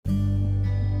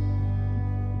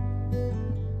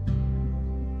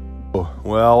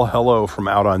Well, hello from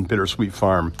out on Bittersweet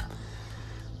Farm.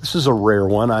 This is a rare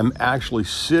one. I'm actually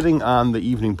sitting on the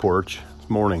evening porch. It's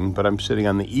morning, but I'm sitting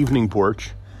on the evening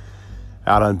porch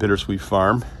out on Bittersweet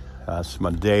Farm. It's my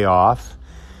day off.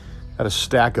 I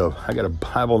got a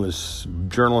Bible and this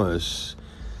journal and this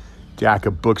stack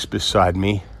of books beside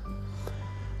me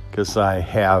because I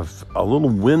have a little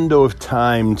window of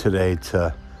time today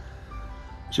to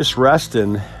just rest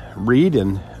and read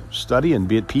and study and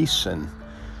be at peace. And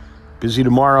busy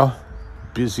tomorrow,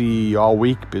 busy all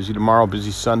week, busy tomorrow, busy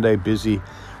Sunday,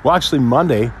 well, actually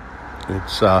Monday,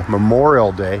 it's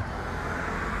Memorial Day.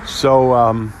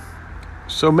 So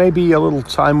maybe a little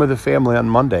time with the family on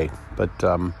Monday. But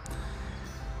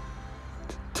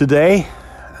today,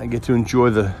 I get to enjoy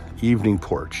the evening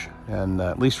porch, and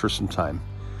at least for some time.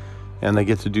 And I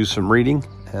get to do some reading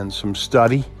and some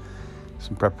study,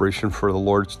 some preparation for the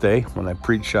Lord's Day when I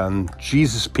preach on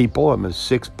Jesus People. I'm in a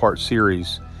 6-part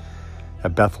series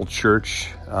at Bethel Church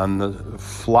on the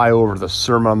flyover the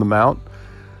Sermon on the Mount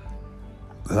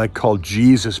that I call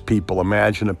Jesus People.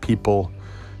 Imagine a people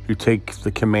who take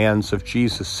the commands of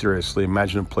Jesus seriously.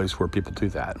 Imagine a place where people do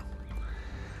that.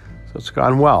 So it's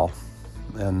gone well.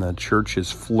 And the church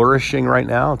is flourishing right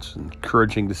now. It's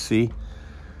encouraging to see.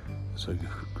 It's a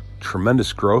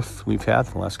tremendous growth we've had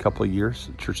in the last couple of years.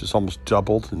 The church has almost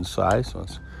doubled in size. So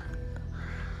it's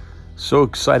so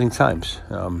exciting times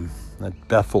at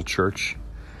Bethel Church.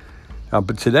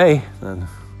 But today, I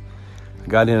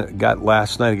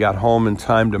got home in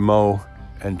time to mow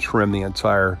and trim the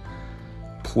entire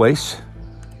place.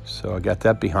 So I got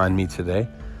that behind me today.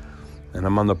 And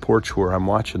I'm on the porch where I'm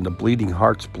watching the bleeding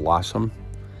hearts blossom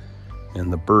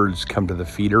and the birds come to the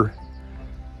feeder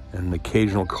and an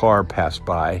occasional car pass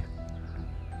by.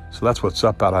 So that's what's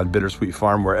up out on Bittersweet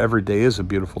Farm, where every day is a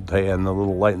beautiful day and the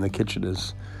little light in the kitchen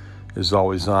is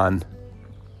always on.